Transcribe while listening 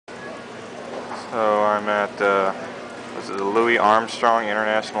So I'm at this is the Louis Armstrong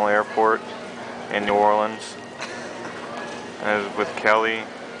International Airport in New Orleans. And I was with Kelly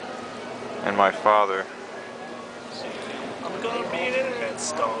and my father. I'm gonna be an internet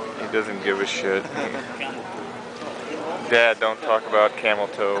star. He doesn't give a shit. Dad, don't talk about camel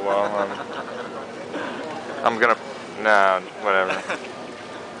toe while I'm gonna... Nah, whatever.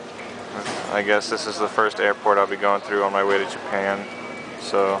 I guess this is the first airport I'll be going through on my way to Japan.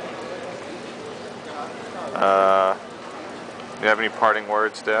 So, do you have any parting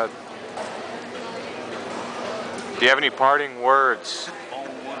words, Dad? Do you have any parting words?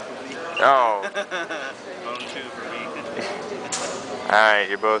 Oh. Phone 2 for me. Alright,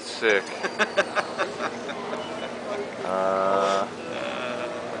 you're both sick.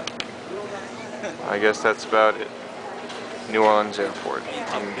 I guess that's about it. New Orleans Airport.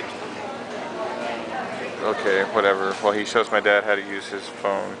 Okay, whatever. Well, he shows my dad how to use his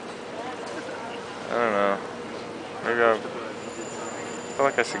phone. I don't know. Maybe I feel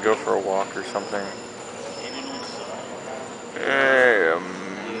like I should go for a walk or something.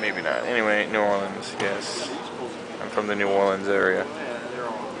 Maybe not. Anyway, New Orleans, yes. I'm from the New Orleans area.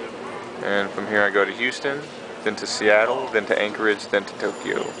 And from here I go to Houston, then to Seattle, then to Anchorage, then to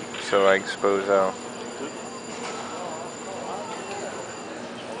Tokyo. So I suppose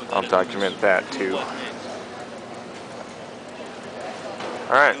I'll document that too.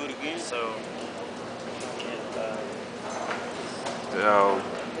 Alright. Oh,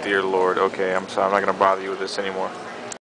 dear Lord. Okay, I'm sorry. I'm not going to bother you with this anymore.